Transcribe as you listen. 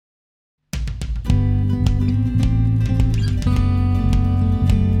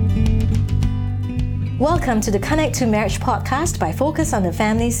Welcome to the Connect to Marriage podcast by Focus on the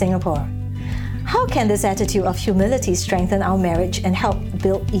Family Singapore. How can this attitude of humility strengthen our marriage and help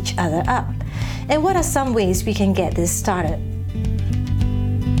build each other up? And what are some ways we can get this started?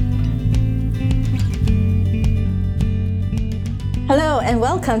 Hello and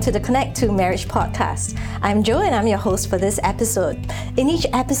welcome to the Connect to Marriage podcast. I'm Jo and I'm your host for this episode. In each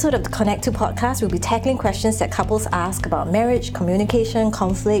episode of the Connect to podcast, we'll be tackling questions that couples ask about marriage, communication,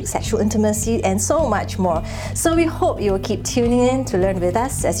 conflict, sexual intimacy, and so much more. So we hope you will keep tuning in to learn with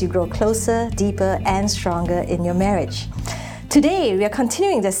us as you grow closer, deeper, and stronger in your marriage. Today, we are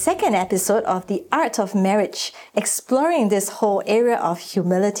continuing the second episode of The Art of Marriage, exploring this whole area of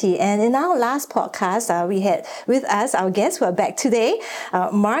humility. And in our last podcast, we had with us our guests who are back today,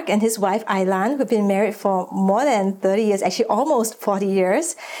 Mark and his wife, Ailan, who've been married for more than 30 years, actually almost 40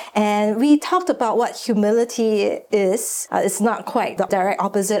 years. And we talked about what humility is. It's not quite the direct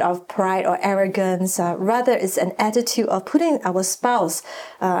opposite of pride or arrogance. Rather, it's an attitude of putting our spouse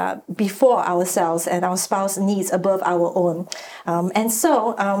before ourselves and our spouse needs above our own.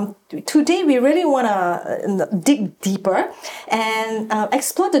 Today we really want to dig deeper and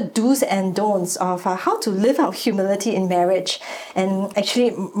explore the do's and don'ts of how to live out humility in marriage. And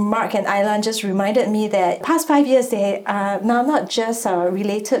actually, Mark and Ailan just reminded me that past 5 years they are now not just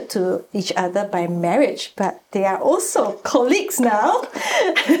related to each other by marriage, but they are also colleagues now.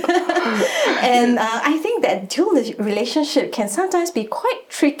 And I think that dual relationship can sometimes be quite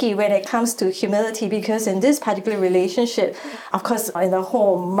tricky when it comes to humility, because in this particular relationship, of course, in the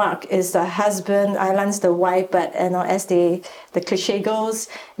home, Mark is the husband, Ailan's the wife, but as the cliche goes,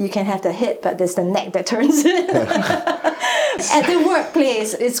 you can have the head, but there's the neck that turns. At the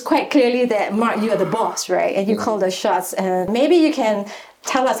workplace, it's quite clearly that, Mark, you are the boss, right? And you call the shots. And maybe you can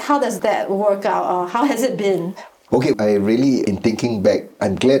tell us, how does that work out, or how has it been? Okay, in thinking back,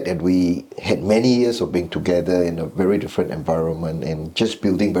 I'm glad that we had many years of being together in a very different environment and just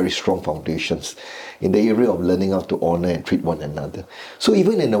building very strong foundations in the area of learning how to honor and treat one another. So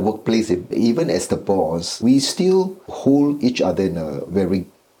even in the workplace, even as the boss, we still hold each other in a very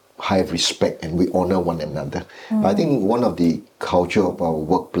high respect and we honor one another. I think one of the culture of our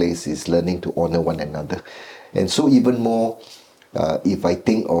workplace is learning to honor one another. And so even more, if I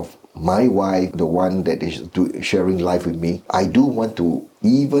think of my wife, the one that is sharing life with me, I do want to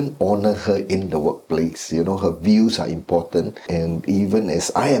even honor her in the workplace. You know, her views are important. And even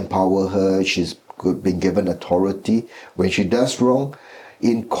as I empower her, she's been given authority. When she does wrong,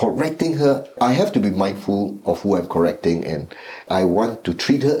 in correcting her, I have to be mindful of who I'm correcting. And I want to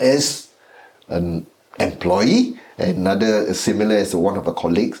treat her as an employee, another similar as one of her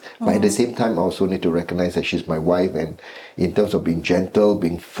colleagues, but at the same time I also need to recognize that she's my wife, and in terms of being gentle,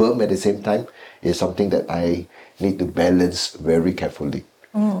 being firm at the same time is something that I need to balance very carefully.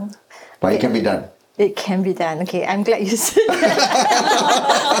 But it can be done. It can be done. Okay, I'm glad you said that.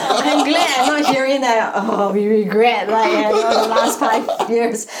 I'm glad I'm not hearing that, we regret the last 5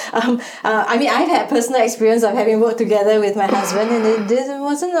 years. I've had personal experience of having worked together with my husband, and it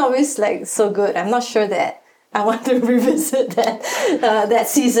wasn't always so good. I'm not sure that I want to revisit that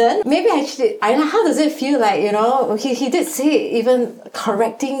season. Maybe actually, how does it feel like, he did say even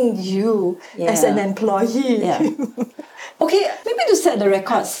correcting you as an employee. Yeah. Okay, maybe to set the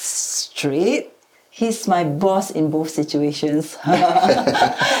record straight, he's my boss in both situations.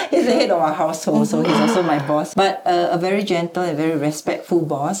 He's the head of our household, so he's also my boss. But a very gentle and very respectful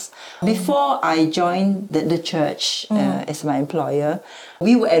boss. Before I joined the church as my employer,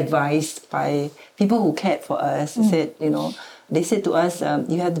 we were advised by people who cared for us. They said to us,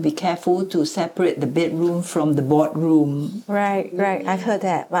 you have to be careful to separate the bedroom from the boardroom. Right. I've heard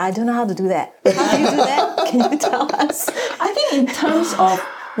that, but I don't know how to do that. How do you do that? Can you tell us? I think in terms of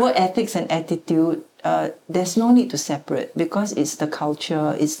work ethics and attitude, there's no need to separate, because it's the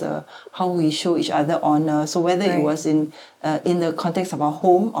culture, it's the how we show each other honor. So whether it was in the context of our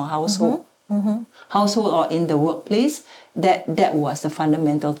home or household, household or in the workplace, that was the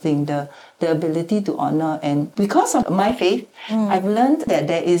fundamental thing, the ability to honor. And because of my faith, I've learned that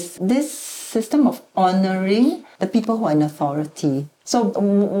there is this system of honoring the people who are in authority. So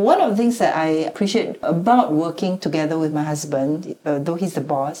one of the things that I appreciate about working together with my husband, though he's the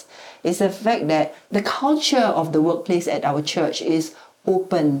boss, is the fact that the culture of the workplace at our church is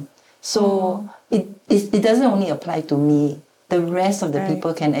open. So it doesn't only apply to me. The rest of the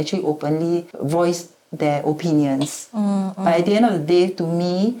people can actually openly voice their opinions. But at the end of the day, to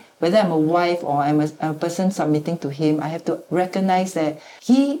me, whether I'm a wife or I'm a person submitting to him, I have to recognize that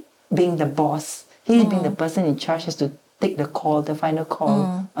he, being the boss, he being the person in charge, has to take the final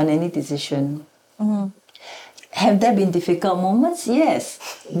call on any decision. Have there been difficult moments? Yes,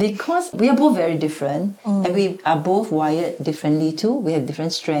 because we are both very different and we are both wired differently too. We have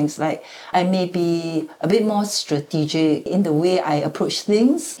different strengths. Like I may be a bit more strategic in the way I approach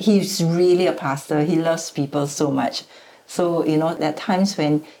things. He's really a pastor. He loves people so much. So, there are times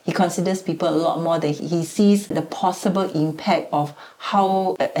when he considers people a lot more than he sees the possible impact of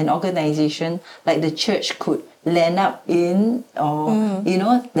how an organization like the church could land up in or,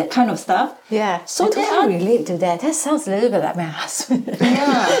 that kind of stuff. Yeah. So I totally relate to that. That sounds a little bit like my husband.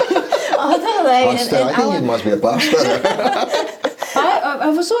 Yeah. Although like, Pastor, I think it must be a pastor. I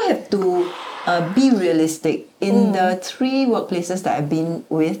also have to be realistic. In the 3 workplaces that I've been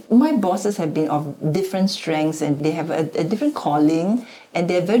with, my bosses have been of different strengths and they have a different calling and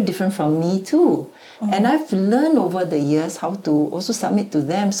they're very different from me too. And I've learned over the years how to also submit to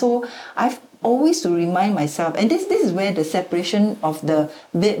them. So I've always to remind myself, and this is where the separation of the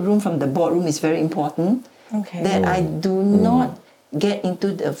bedroom from the boardroom is very important. Okay. That I do not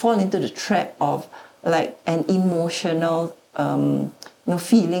fall into the trap of like an emotional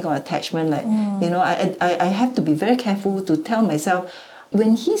feeling or attachment. Like I have to be very careful to tell myself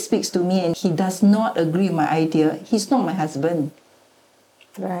when he speaks to me and he does not agree with my idea, he's not my husband.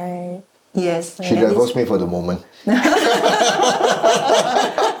 Right. Yes. She divorced me for the moment. Or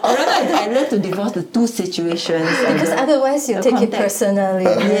rather, I learned to divorce the 2 situations. Because otherwise you take it personally.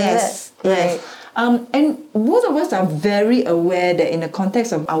 Yes. Right. And both of us are very aware that in the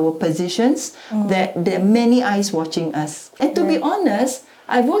context of our positions, that there are many eyes watching us. And to be honest,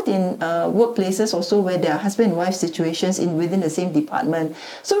 I've worked in workplaces also where there are husband and wife situations within the same department.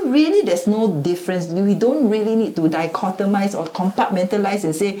 So really there's no difference. We don't really need to dichotomize or compartmentalize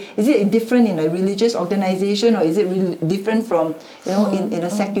and say, is it different in a religious organization or is it really different from, in a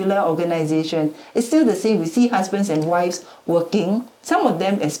secular organization? It's still the same. We see husbands and wives working, some of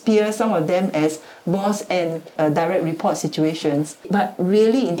them as peers, some of them as boss and direct report situations. But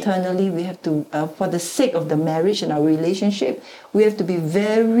really internally, we have to, for the sake of the marriage and our relationship, we have to be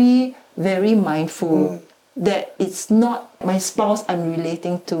very, very mindful that it's not my spouse I'm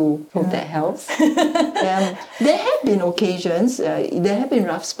relating to. Hope that helps. There have been occasions, there have been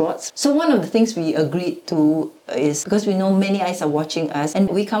rough spots. So one of the things we agreed to is, because we know many eyes are watching us, and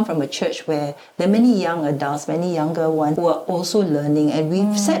we come from a church where there are many young adults, many younger ones who are also learning, and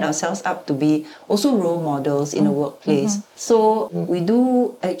we've set ourselves up to be also role models in a workplace. So we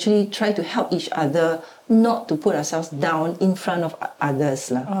do actually try to help each other not to put ourselves down in front of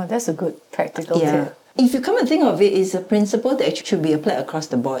others. Oh, that's a good practical tip. If you come and think of it, it's a principle that should be applied across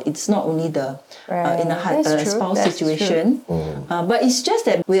the board. It's not only the in a spouse situation, but it's just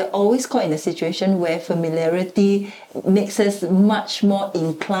that we're always caught in a situation where familiarity makes us much more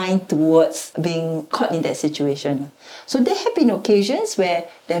inclined towards being caught in that situation. So there have been occasions where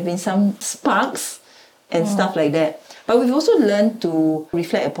there have been some sparks and stuff like that. But we've also learned to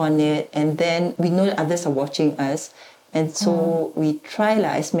reflect upon it, and then we know that others are watching us. And so we try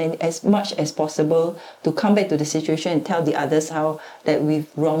as much as possible to come back to the situation and tell the others how that we've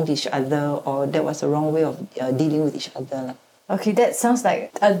wronged each other or that was a wrong way of dealing with each other. Okay, that sounds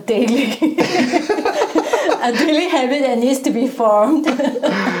like a daily a daily habit that needs to be formed.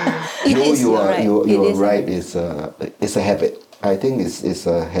 You are right. It's a habit. I think it's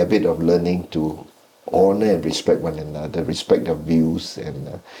a habit of learning to honor and respect one another, respect their views,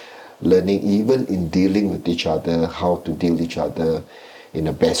 and learning even in dealing with each other, how to deal with each other in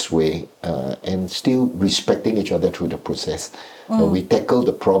the best way, and still respecting each other through the process. We tackle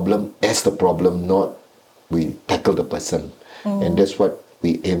the problem as the problem, not we tackle the person. And that's what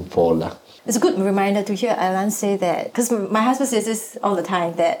we aim for. It's a good reminder to hear Alan say that, because my husband says this all the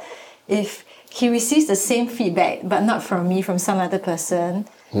time, that if he receives the same feedback, but not from me, from some other person,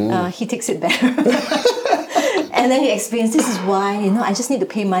 he takes it better. And then he explains, this is why, I just need to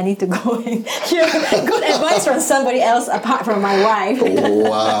pay money to go and hear good advice from somebody else apart from my wife.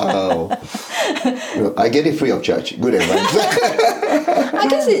 Wow. I get it free of charge. Good advice. I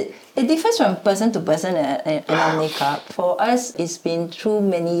guess it differs from person to person in our makeup. For us, it's been through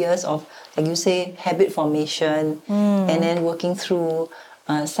many years of, like you say, habit formation, and then working through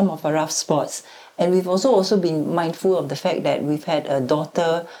some of our rough spots. And we've also been mindful of the fact that we've had a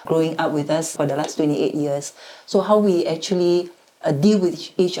daughter growing up with us for the last 28 years. So how we actually deal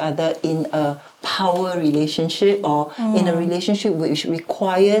with each other in a power relationship or in a relationship which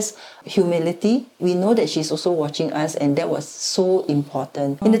requires humility. We know that she's also watching us, and that was so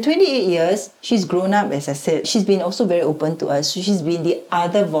important. In the 28 years, she's grown up, as I said. She's been also very open to us. She's been the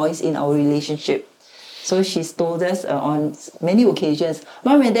other voice in our relationship. So she's told us on many occasions,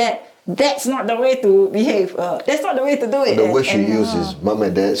 Mom and Dad, that's not the way to behave. That's not the way to do it. The word she used is, Mum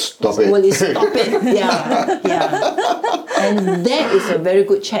and Dad, stop it. Well, stop it. Yeah. And that is a very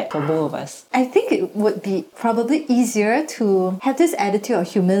good check for both of us. I think it would be probably easier to have this attitude of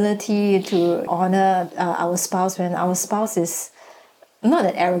humility, to honor our spouse when our spouse is not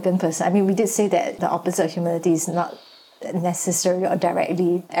an arrogant person. I mean, we did say that the opposite of humility is not necessarily or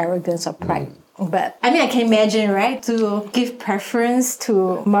directly arrogance or pride. But I mean, I can imagine, right, to give preference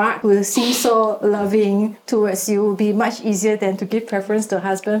to Mark, who seems so loving towards you, would be much easier than to give preference to a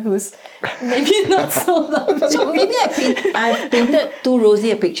husband who's maybe not so loving. So maybe I painted too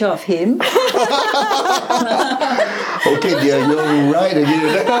rosy a picture of him. Okay, dear, you're right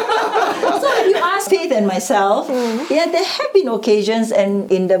again. So if you ask Faith and myself, yeah, there have been occasions,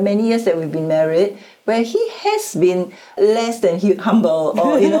 and in the many years that we've been married, where he has been less than humble,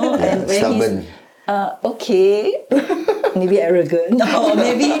 or and where stubborn. he's okay, maybe arrogant, or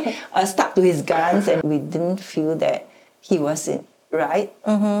maybe stuck to his guns, and we didn't feel that he was right.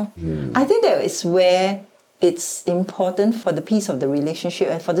 I think that is where it's important for the peace of the relationship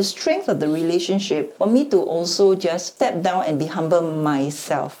and for the strength of the relationship for me to also just step down and be humble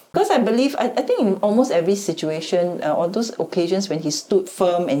myself. Because I believe, I think in almost every situation, all those occasions when he stood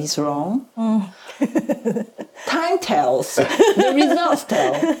firm and he's wrong, time tells, the results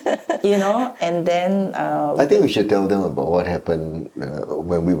tell, and then... I think we should tell them about what happened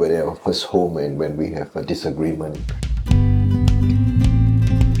when we were at our first home and when we have a disagreement.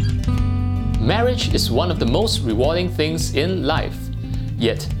 Marriage is one of the most rewarding things in life.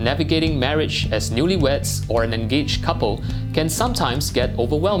 Yet, navigating marriage as newlyweds or an engaged couple can sometimes get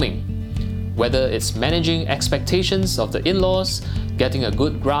overwhelming. Whether it's managing expectations of the in-laws, getting a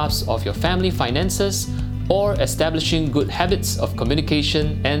good grasp of your family finances, or establishing good habits of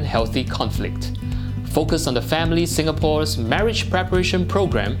communication and healthy conflict. Focus on the Family Singapore's marriage preparation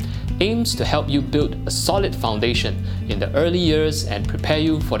program aims to help you build a solid foundation in the early years and prepare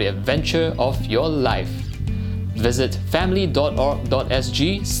you for the adventure of your life. Visit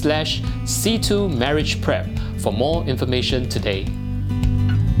family.org.sg/C2 Marriage Prep for more information today.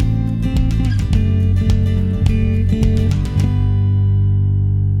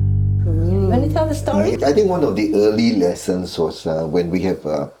 Want to tell the story? I think one of the early lessons was when we have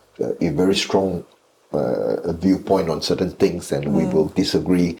a very strong viewpoint on certain things and we will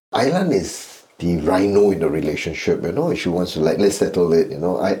disagree. Aylan is the rhino in the relationship, she wants to let's settle it,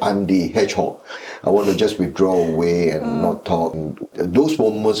 I'm the hedgehog. I want to just withdraw away and not talk. And those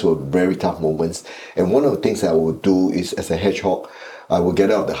moments were very tough moments. And one of the things I would do is, as a hedgehog, I would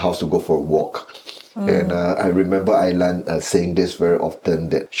get out of the house to go for a walk. And I remember Aylan saying this very often,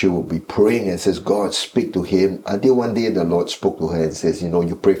 that she would be praying and says, God, speak to him. Until one day the Lord spoke to her and says,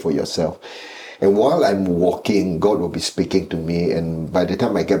 you pray for yourself. And while I'm walking, God will be speaking to me. And by the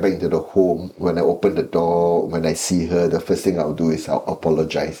time I get back into the home, when I open the door, when I see her, the first thing I'll do is I'll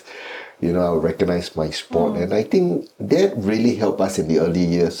apologize. I'll recognize my spot. And I think that really helped us in the early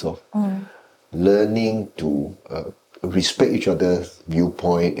years of learning to respect each other's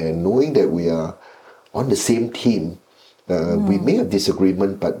viewpoint and knowing that we are on the same team. We may have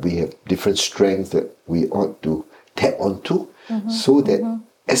disagreement, but we have different strengths that we ought to tap onto so that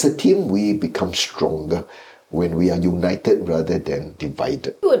as a team, we become stronger when we are united rather than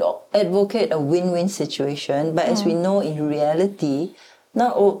divided. We would advocate a win-win situation, but as we know in reality,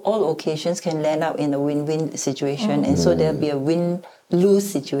 not all occasions can land up in a win-win situation, and so there'll be a win-lose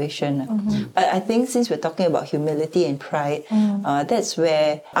situation. But I think since we're talking about humility and pride, that's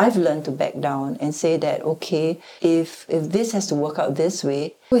where I've learned to back down and say that, okay, if this has to work out this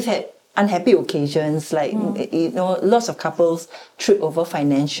way, we've had unhappy occasions, like lots of couples trip over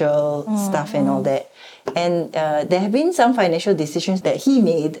financial stuff and all that. And there have been some financial decisions that he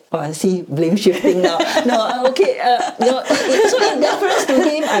made. Oh, I see blame shifting now. Okay. So in deference to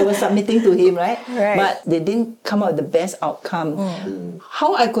him, I was submitting to him, right? But they didn't come out with the best outcome.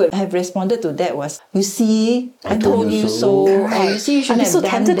 How I could have responded to that was, you see, I told you so. Or you see, you shouldn't have done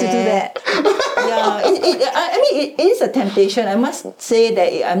that. I'm so tempted to do that. Yeah, it is a temptation. I must say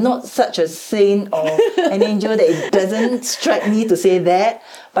that I'm not such a saint or an angel that it doesn't strike me to say that.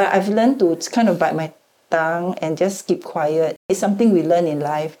 But I've learned to kind of bite my tongue and just keep quiet. It's something we learn in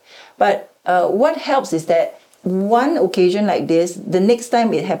life. But what helps is that one occasion like this, the next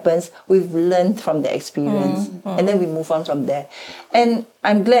time it happens, we've learned from the experience and then we move on from there. And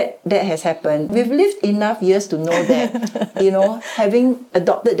I'm glad that has happened. We've lived enough years to know that, having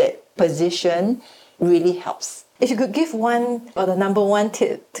adopted that position really helps. If you could give one or the number one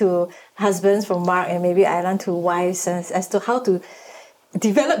tip to husbands from Mark and maybe Aylan to wives as to how to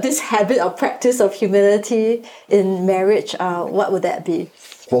develop this habit or practice of humility in marriage, what would that be?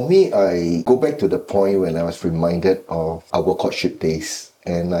 For me, I go back to the point when I was reminded of our courtship days.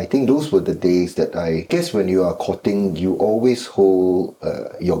 And I think those were the days that I guess when you are courting, you always hold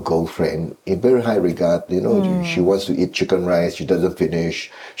your girlfriend in very high regard. You know, she wants to eat chicken rice, she doesn't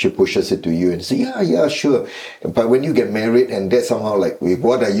finish, she pushes it to you and say, yeah, sure. But when you get married and that's somehow like, wait,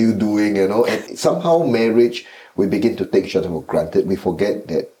 what are you doing? You know, and somehow marriage, we begin to take each other for granted. We forget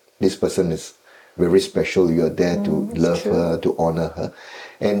that this person is very special. You are there to love her, to honor her.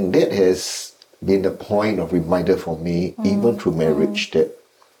 And that has been a point of reminder for me, even through marriage, that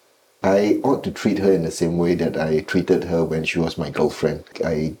I ought to treat her in the same way that I treated her when she was my girlfriend.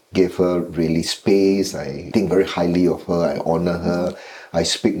 I gave her really space. I think very highly of her. I honor her. I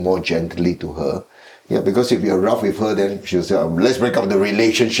speak more gently to her. Yeah, because if you're rough with her, then she'll say, let's break up the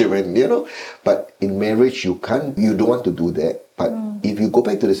relationship. And, you know, but in marriage, you don't want to do that. But if you go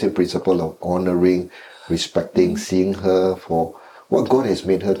back to the same principle of honoring, respecting, seeing her for what God has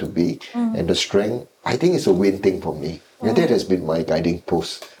made her to be and the strength, I think it's a win thing for me. And that has been my guiding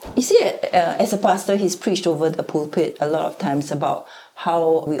post. You see, as a pastor, he's preached over the pulpit a lot of times about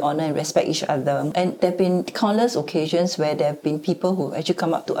how we honor and respect each other. And there have been countless occasions where there have been people who actually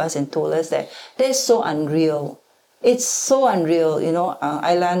come up to us and told us that that's so unreal. It's so unreal, you know,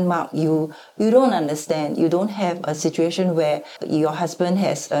 Ailan, Mark, you don't understand. You don't have a situation where your husband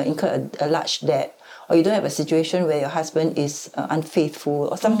has incurred a large debt, or you don't have a situation where your husband is unfaithful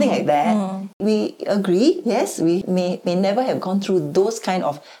or something like that. We agree, yes, we may never have gone through those kind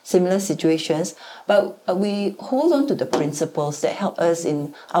of similar situations, but we hold on to the principles that help us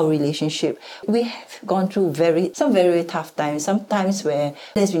in our relationship. We have gone through some very tough times, sometimes where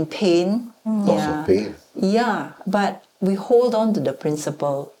there's been pain. Lots of pain. Yeah, but we hold on to the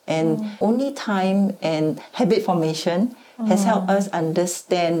principle, and only time and habit formation has helped us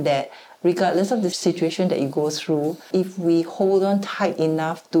understand that regardless of the situation that you go through, if we hold on tight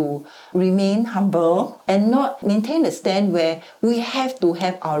enough to remain humble and not maintain a stand where we have to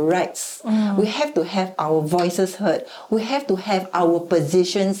have our rights, we have to have our voices heard, we have to have our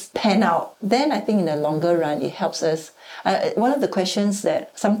positions panned out, then I think in the longer run it helps us. One of the questions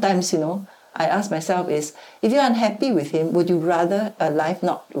that sometimes, you know, I ask myself is, if you're unhappy with him, would you rather a life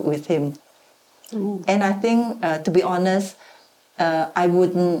not with him? And I think, to be honest, I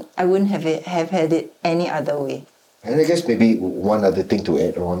wouldn't have had it any other way. And I guess maybe one other thing to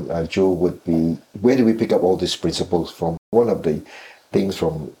add on, Joe, would be, where do we pick up all these principles from? One of the things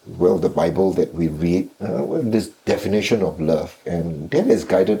from, the Bible that we read, this definition of love. And that has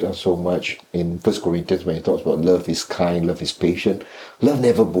guided us so much in 1 Corinthians when it talks about love is kind, love is patient, love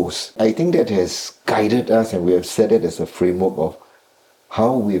never boasts. I think that has guided us, and we have set it as a framework of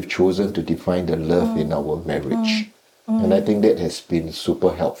how we have chosen to define the love in our marriage. And I think that has been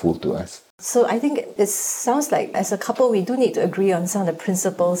super helpful to us. So I think it sounds like as a couple, we do need to agree on some of the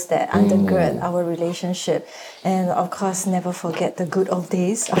principles that undergird our relationship. And of course, never forget the good old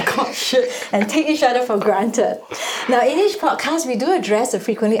days of courtship and take each other for granted. Now, in each podcast, we do address a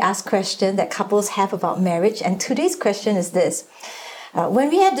frequently asked question that couples have about marriage. And today's question is this. When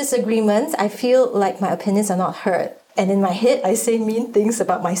we have disagreements, I feel like my opinions are not heard. And in my head, I say mean things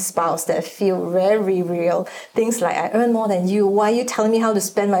about my spouse that feel very real. Things like, I earn more than you. Why are you telling me how to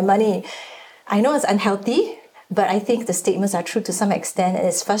spend my money? I know it's unhealthy, but I think the statements are true to some extent. And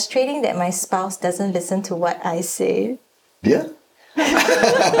it's frustrating that my spouse doesn't listen to what I say. Yeah?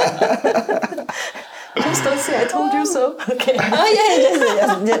 Just don't say I told you so. Okay.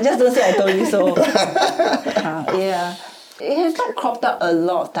 Just don't say I told you so. Yeah. It has not cropped up a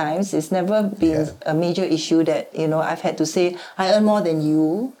lot of times. It's never been a major issue that, you know, I've had to say, I earn more than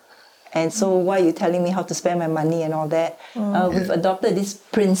you. And so why are you telling me how to spend my money and all that? We've adopted this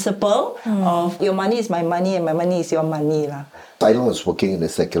principle of your money is my money and my money is your money. Ailan was working in the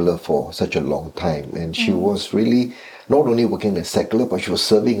secular for such a long time. And she was really not only working in the secular, but she was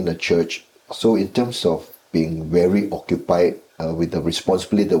serving in the church. So in terms of being very occupied with the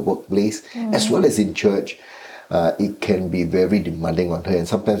responsibility of the workplace, as well as in church, it can be very demanding on her and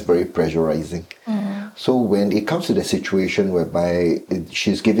sometimes very pressurizing. So when it comes to the situation whereby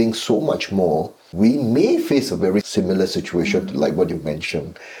she's giving so much more, we may face a very similar situation to like what you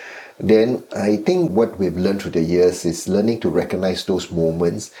mentioned. Then I think what we've learned through the years is learning to recognize those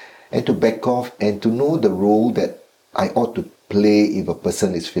moments and to back off and to know the role that I ought to play if a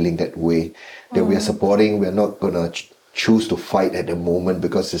person is feeling that way. That we are supporting, we're not going to choose to fight at the moment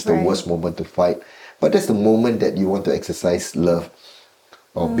because it's the worst moment to fight. But that's the moment that you want to exercise love,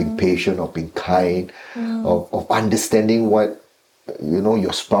 of being patient, of being kind, of understanding what, you know,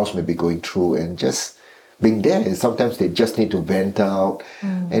 your spouse may be going through, and just being there. Sometimes they just need to vent out,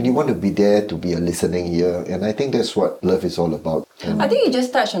 and you want to be there to be a listening ear. And I think that's what love is all about. I think you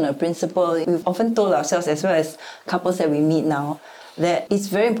just touched on a principle. We've often told ourselves, as well as couples that we meet now, that it's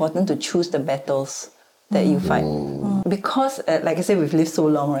very important to choose the battles that you fight. Because, like I said, we've lived so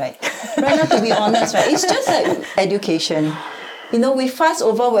long, right? Right now, to be honest, right, it's just like education. You know, we fuss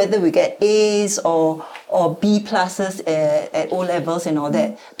over whether we get A's or B pluses at O levels and all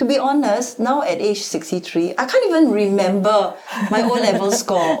that. To be honest, now at age 63, I can't even remember my O level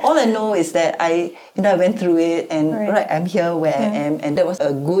score. All I know is that I went through it, and I'm here where I am, and that was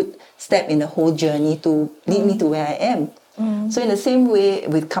a good step in the whole journey to lead me to where I am. So in the same way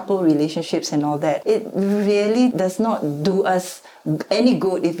with couple relationships and all that, it really does not do us any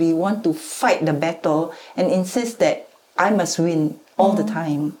good if we want to fight the battle and insist that I must win all the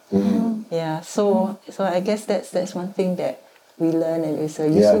time. Yeah, so I guess that's one thing that we learn, and it's a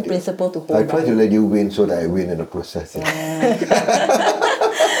useful principle to hold I try to let you win so that I win in the process.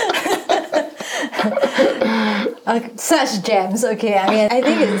 Such gems, okay. I mean, I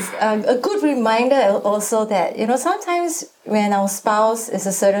think it's a good reminder also that, sometimes when our spouse is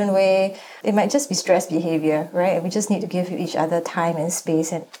a certain way, it might just be stress behavior, right? And we just need to give each other time and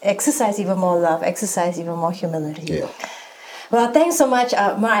space and exercise even more love, exercise even more humility. Yeah. Well, thanks so much,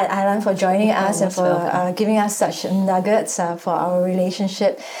 Mark and Alan, for joining us and for giving us such nuggets for our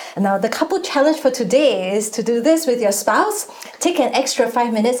relationship. Now, the couple challenge for today is to do this with your spouse. Take an extra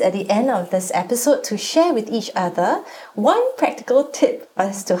 5 minutes at the end of this episode to share with each other one practical tip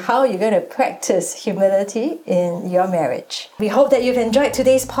as to how you're going to practice humility in your marriage. We hope that you've enjoyed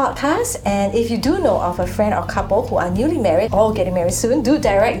today's podcast. And if you do know of a friend or couple who are newly married or getting married soon, do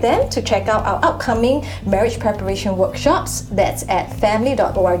direct them to check out our upcoming marriage preparation workshops. That's at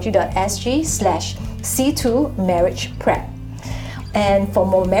family.org.sg/C2 Marriage Prep. And for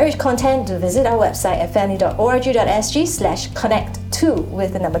more marriage content, do visit our website at family.org.sg/connect2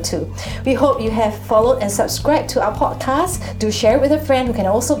 with the number 2. We hope you have followed and subscribed to our podcast. Do share it with a friend who can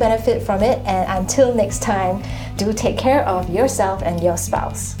also benefit from it. And until next time, do take care of yourself and your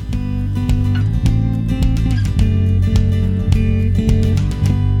spouse.